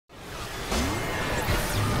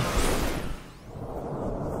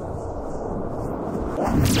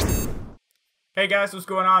Hey guys, what's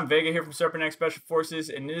going on? Vega here from Serpent Special Forces.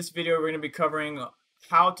 In this video, we're going to be covering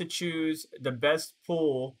how to choose the best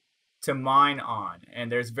pool to mine on. And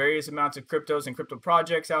there's various amounts of cryptos and crypto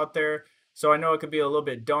projects out there. So I know it could be a little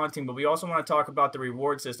bit daunting, but we also want to talk about the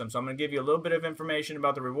reward system. So I'm going to give you a little bit of information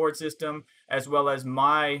about the reward system, as well as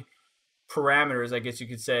my parameters, I guess you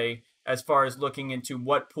could say, as far as looking into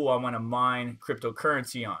what pool I want to mine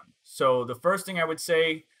cryptocurrency on. So the first thing I would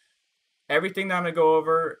say, everything that I'm going to go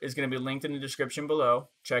over is going to be linked in the description below.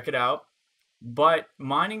 Check it out. But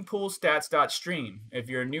miningpoolstats.stream, if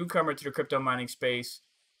you're a newcomer to the crypto mining space,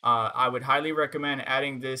 I would highly recommend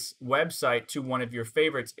adding this website to one of your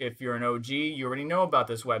favorites. If you're an OG, you already know about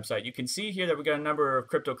this website. You can see here that we got a number of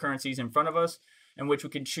cryptocurrencies in front of us in which we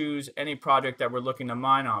can choose any project that we're looking to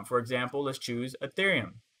mine on. For example, let's choose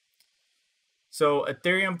Ethereum. So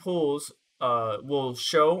Ethereum pools will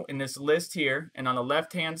show in this list here, and on the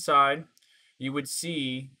left-hand side, you would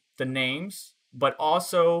see the names, but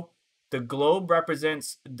also the globe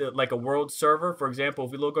represents like a world server. For example,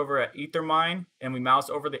 if we look over at Ethermine and we mouse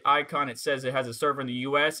over the icon, it says it has a server in the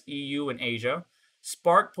US, EU, and Asia.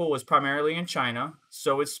 Spark Pool is primarily in China,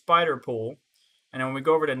 so is Spider Pool. And then when we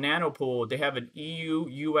go over to Nanopool, they have an EU,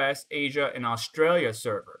 US, Asia, and Australia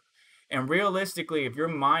server. And realistically, if you're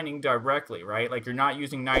mining directly, right, like you're not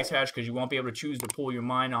using NiceHash because you won't be able to choose the pool you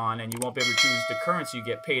mine on, and you won't be able to choose the currency you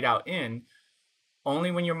get paid out in.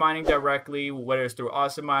 Only when you're mining directly, whether it's through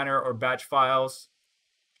Awesome Miner or batch files,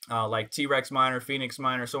 like T-Rex Miner, Phoenix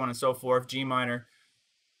Miner, so on and so forth, G Miner,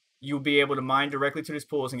 you'll be able to mine directly to these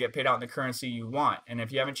pools and get paid out in the currency you want. And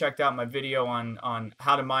if you haven't checked out my video on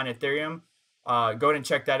how to mine Ethereum, go ahead and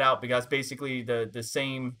check that out, because basically the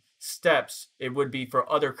same steps it would be for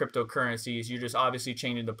other cryptocurrencies. You're just obviously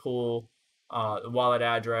changing the pool, the wallet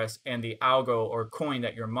address, and the algo or coin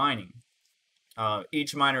that you're mining.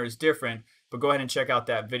 Each miner is different, but go ahead and check out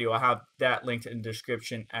that video. I have that linked in the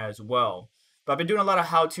description as well. But I've been doing a lot of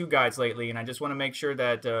how-to guides lately, and I just want to make sure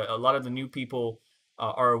that a lot of the new people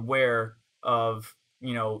are aware of,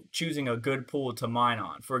 choosing a good pool to mine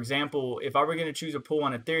on. For example, if I were going to choose a pool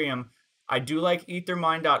on Ethereum, I do like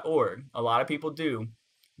ethermine.org. A lot of people do.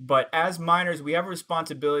 But as miners, we have a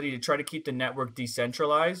responsibility to try to keep the network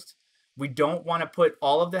decentralized. We don't want to put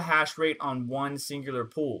all of the hash rate on one singular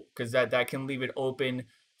pool, because that can leave it open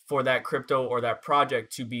for that crypto or that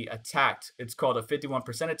project to be attacked. It's called a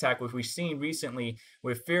 51% attack, which we've seen recently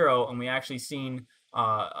with Firo, and we actually seen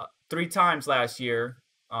 3 times last year,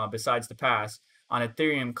 besides the past, on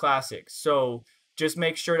Ethereum Classic. So just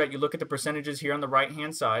make sure that you look at the percentages here on the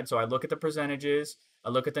right-hand side. So I look at the percentages, I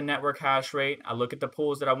look at the network hash rate, I look at the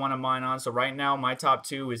pools that I want to mine on. So right now, my top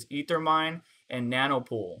 2 is Ethermine and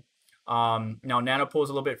Nanopool. Now Nanopool is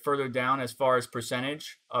a little bit further down as far as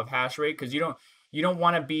percentage of hash rate, because you don't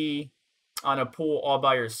want to be on a pool all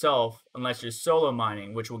by yourself unless you're solo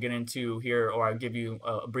mining, which we'll get into here, or I'll give you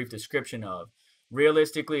a brief description of.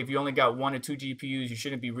 Realistically, if you only got 1 or 2 GPUs, you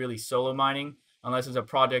shouldn't be really solo mining unless it's a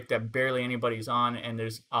project that barely anybody's on and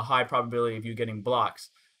there's a high probability of you getting blocks.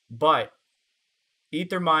 But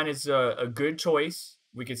Ethermine is a good choice.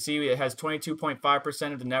 We can see it has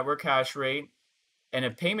 22.5% of the network hash rate. And a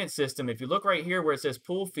payment system, if you look right here where it says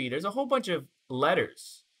pool fee, there's a whole bunch of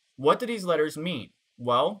letters. What do these letters mean?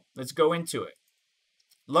 Well, let's go into it.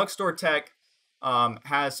 Luxor Tech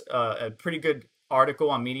has a pretty good article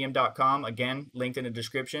on medium.com, again, linked in the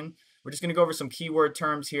description. We're just going to go over some keyword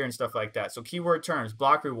terms here and stuff like that. So keyword terms,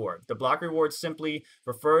 block reward. The block reward simply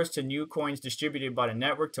refers to new coins distributed by the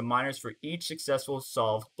network to miners for each successful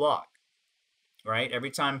solved block. Right?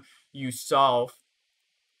 Every time you solve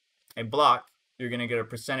a block, you're going to get a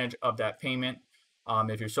percentage of that payment.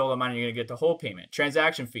 If you're solo mining, you're going to get the whole payment.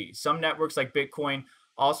 Transaction fees. Some networks like Bitcoin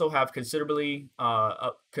also have considerable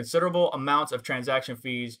amounts of transaction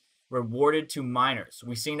fees rewarded to miners.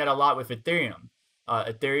 We've seen that a lot with Ethereum.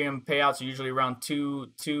 Ethereum payouts are usually around two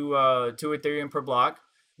Ethereum per block,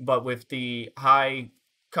 but with the high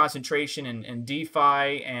concentration in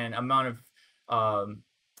DeFi and amount of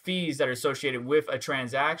fees that are associated with a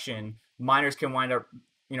transaction, miners can wind up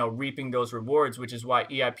reaping those rewards, which is why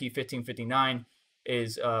EIP 1559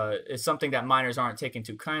 is something that miners aren't taking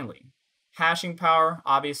too kindly. Hashing power,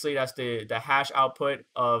 obviously that's the hash output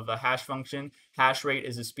of a hash function. Hash rate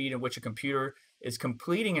is the speed in which a computer is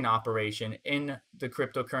completing an operation in the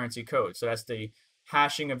cryptocurrency code. So that's the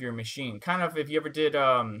hashing of your machine. Kind of if you ever did,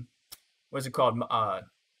 what's it called?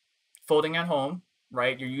 Folding at home,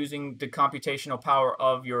 right? You're using the computational power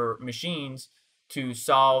of your machines to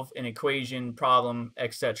solve an equation, problem,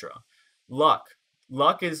 etc. Luck.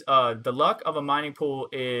 Luck is the luck of a mining pool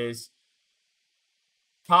is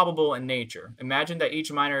probable in nature. Imagine that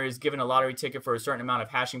each miner is given a lottery ticket for a certain amount of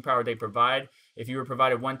hashing power they provide. if you were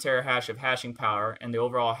provided 1 terahash of hashing power and the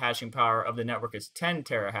overall hashing power of the network is 10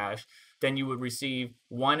 terahash, then you would receive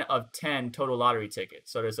 1 of 10 total lottery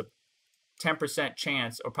tickets. So there's a 10%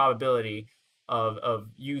 chance or probability of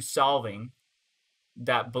you solving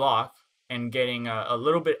that block and getting a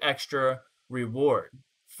little bit extra reward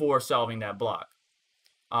for solving that block.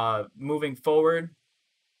 Moving forward,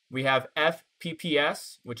 we have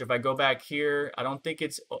FPPS, which if I go back here, I don't think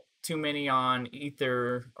it's too many on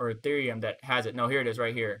Ether or Ethereum that has it. No, here it is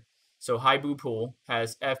right here. So Haibu Pool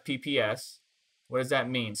has FPPS. What does that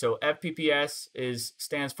mean? So FPPS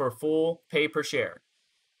stands for full pay per share.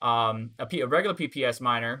 A regular PPS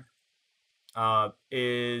miner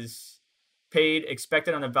is paid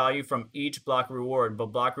expected on the value from each block reward, but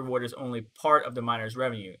block reward is only part of the miner's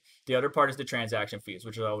revenue. The other part is the transaction fees,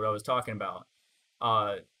 which is what I was talking about.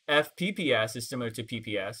 FPPS is similar to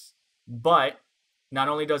PPS, but not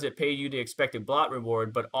only does it pay you the expected block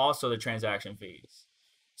reward, but also the transaction fees.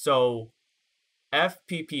 So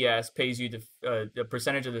FPPS pays you the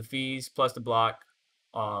percentage of the fees plus the block,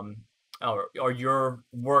 or your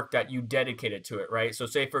work that you dedicated to it, right? So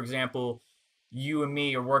say, for example, you and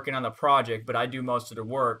me are working on the project, but I do most of the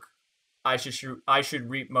work. I should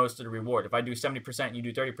reap most of the reward. If I do 70% and you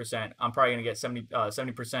do 30%, I'm probably going to get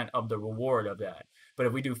 70% of the reward of that. But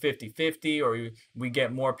if we do 50-50, or we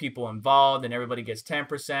get more people involved and everybody gets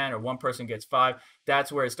 10% or one person gets 5%,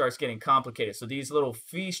 that's where it starts getting complicated. So these little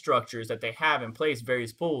fee structures that they have in place,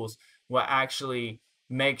 various pools, will actually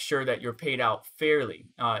make sure that you're paid out fairly.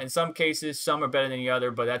 In some cases, some are better than the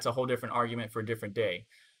other, but that's a whole different argument for a different day.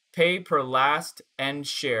 Pay per last end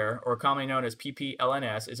share, or commonly known as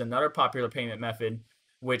PPLNS, is another popular payment method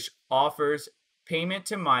which offers payment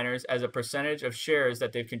to miners as a percentage of shares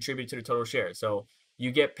that they've contributed to the total shares. So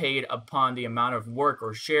you get paid upon the amount of work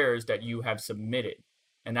or shares that you have submitted,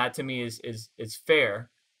 and that to me is fair.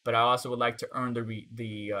 But I also would like to earn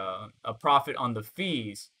a profit on the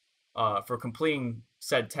fees for completing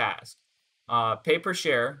said task. Pay per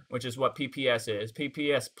share, which is what PPS is.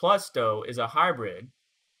 PPS Plus, though, is a hybrid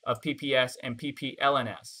of PPS and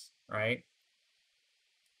PPLNS, right?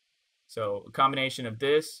 So a combination of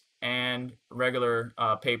this and regular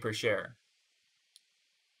pay per share.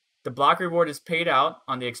 The block reward is paid out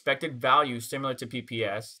on the expected value similar to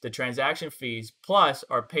PPS. The transaction fees plus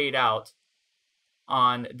are paid out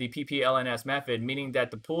on the PPLNS method, meaning that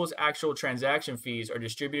the pool's actual transaction fees are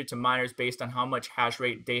distributed to miners based on how much hash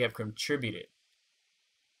rate they have contributed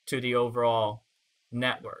to the overall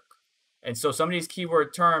network. And so some of these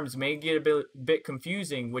keyword terms may get a bit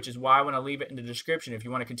confusing, which is why I want to leave it in the description if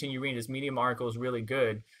you want to continue reading. This Medium article is really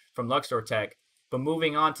good from Luxor Tech. But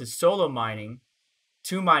moving on to solo mining,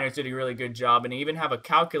 2 miners did a really good job, and I even have a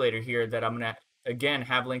calculator here that I'm going to, again,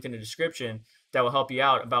 have linked in the description that will help you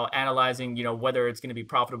out about analyzing, whether it's going to be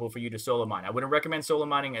profitable for you to solo mine. I wouldn't recommend solo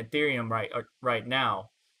mining Ethereum right now,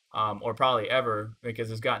 or probably ever,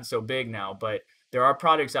 because it's gotten so big now. But there are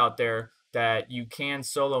products out there that you can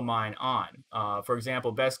solo mine on. For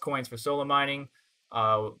example, best coins for solo mining,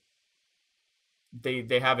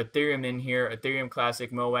 they have Ethereum in here, Ethereum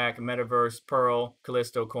Classic, MOAC, Metaverse, Pearl,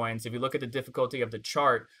 Callisto coins. If you look at the difficulty of the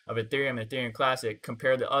chart of Ethereum and Ethereum Classic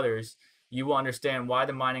compared to others, you will understand why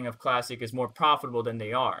the mining of Classic is more profitable than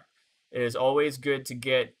they are. It is always good to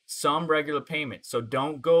get some regular payment. So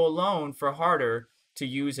don't go alone for harder to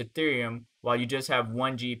use Ethereum while you just have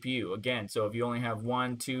 1 GPU. Again, so if you only have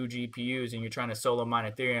 1, 2 GPUs and you're trying to solo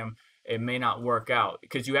mine Ethereum, it may not work out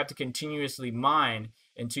because you have to continuously mine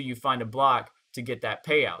until you find a block to get that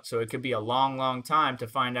payout. So it could be a long time to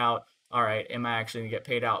find out, all right, am I actually going to get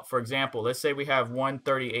paid out? For example, let's say we have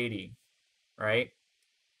 13080, right?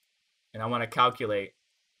 And I want to calculate.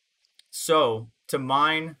 So to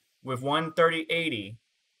mine with 13080,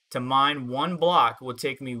 to mine 1 block will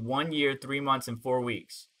take me 1 year, 3 months, and 4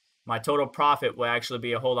 weeks. My total profit will actually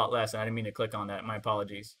be a whole lot less. I didn't mean to click on that. My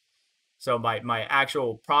apologies. So my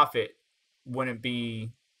actual profit wouldn't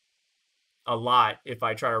be a lot if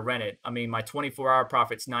I try to rent it. I mean, my 24-hour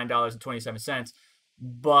profit's $9.27,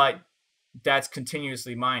 but that's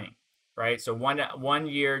continuously mining, right? So 1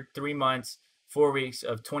 year, 3 months, 4 weeks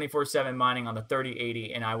of 24/7 mining on the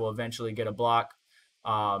 3080, and I will eventually get a block.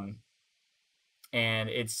 And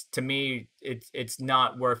to me, it's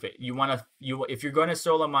not worth it. If you're going to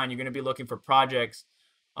solo mine, you're going to be looking for projects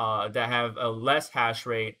that have a less hash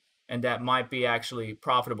rate and that might be actually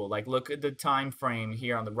profitable. Like look at the time frame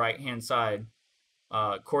here on the right hand side.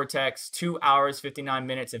 Cortex 2 hours, 59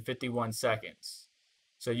 minutes, and 51 seconds.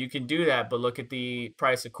 So you can do that, but look at the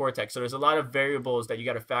price of Cortex. So there's a lot of variables that you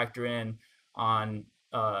got to factor in on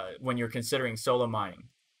when you're considering solo mining.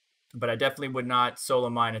 But I definitely would not solo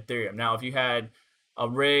mine Ethereum. Now, if you had a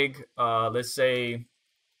rig, let's say,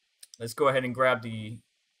 let's go ahead and grab the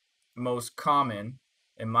most common,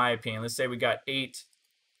 in my opinion. Let's say we got 8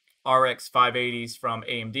 RX 580s from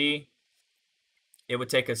AMD. It would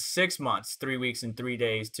take us 6 months, 3 weeks, and 3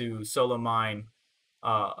 days to solo mine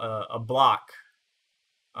a block.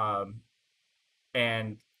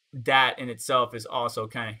 And that in itself is also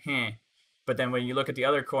kind of But then when you look at the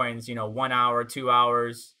other coins, 1 hour, 2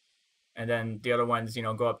 hours, and then the other ones,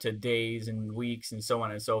 go up to days and weeks and so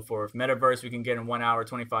on and so forth. Metaverse, we can get in 1 hour,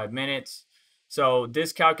 25 minutes. So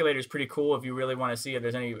this calculator is pretty cool if you really want to see if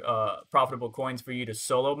there's any profitable coins for you to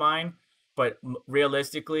solo mine. But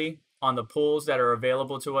realistically, on the pools that are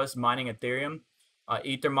available to us mining Ethereum,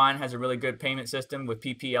 Ethermine has a really good payment system with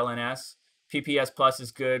PPLNS. PPS Plus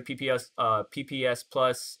is good. PPS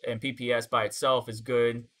Plus and PPS by itself is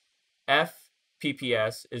good.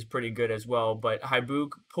 FPPS is pretty good as well, but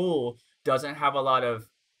Hybuk Pool doesn't have a lot of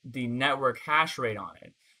the network hash rate on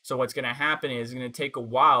it. So what's going to happen is it's going to take a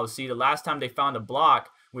while. See, the last time they found a block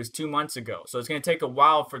was 2 months ago. So it's going to take a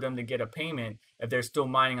while for them to get a payment if they're still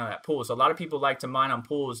mining on that pool. So a lot of people like to mine on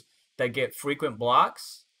pools that get frequent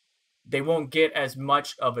blocks. They won't get as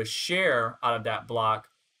much of a share out of that block,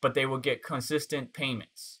 but they will get consistent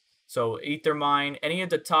payments. So Ethermine, any of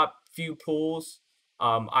the top few pools,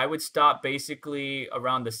 I would stop basically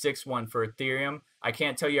around the 6th one for Ethereum. I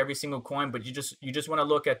can't tell you every single coin, but you just want to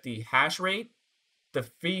look at the hash rate, the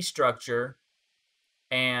fee structure,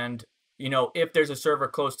 and if there's a server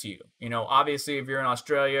close to you. Obviously if you're in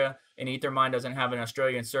Australia and Ethermine doesn't have an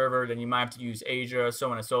Australian server, then you might have to use Asia, so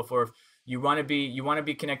on and so forth. You want to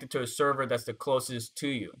be connected to a server that's the closest to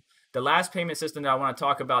you. The last payment system that I want to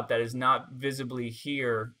talk about that is not visibly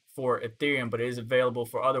here for Ethereum, but it is available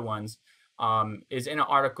for other ones, is in an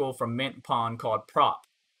article from Mintpond called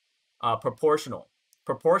Proportional.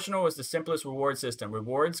 Proportional is the simplest reward system.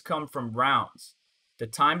 Rewards come from rounds. The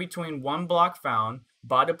time between one block found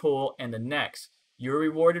by the pool and the next. You're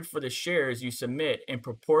rewarded for the shares you submit in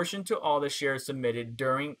proportion to all the shares submitted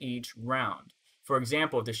during each round. For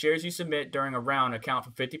example, if the shares you submit during a round account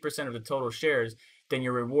for 50% of the total shares, then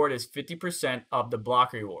your reward is 50% of the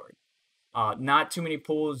block reward. Not too many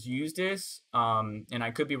pools use this, and I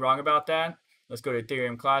could be wrong about that. Let's go to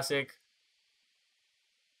Ethereum Classic.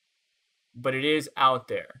 But it is out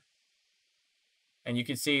there. And you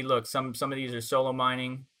can see, look, some of these are solo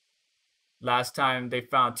mining. Last time they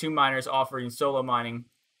found 2 miners offering solo mining.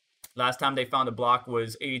 Last time they found a block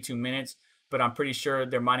was 82 minutes, but I'm pretty sure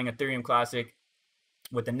they're mining Ethereum Classic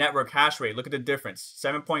with the network hash rate. Look at the difference,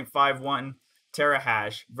 7.51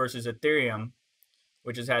 terahash versus Ethereum,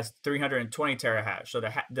 which has 320 terahash. So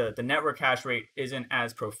the network hash rate isn't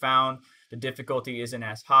as profound. The difficulty isn't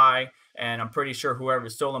as high. And I'm pretty sure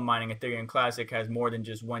whoever's solo mining Ethereum Classic has more than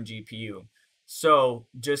just 1 GPU. So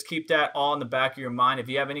just keep that all in the back of your mind. If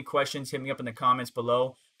you have any questions, hit me up in the comments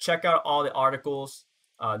below. Check out all the articles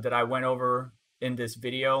that I went over in this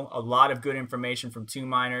video. A lot of good information from 2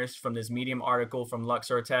 miners, from this Medium article from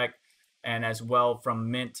Luxor Tech, and as well from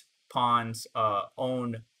Mintpond's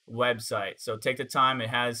own website. So take the time. It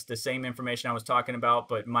has the same information I was talking about,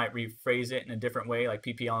 but might rephrase it in a different way, like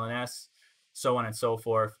PPLNS, so on and so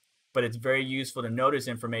forth. But it's very useful to know this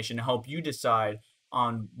information to help you decide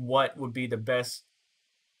on what would be the best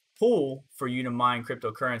pool for you to mine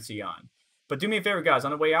cryptocurrency on. But do me a favor, guys,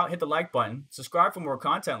 on the way out, hit the like button, subscribe for more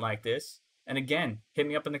content like this, and again, hit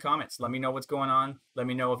me up in the comments. Let me know what's going on. Let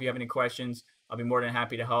me know if you have any questions. I'll be more than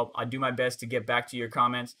happy to help. I do my best to get back to your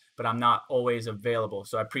comments, but I'm not always available.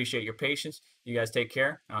 So I appreciate your patience. You guys take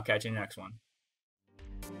care, and I'll catch you in the next one.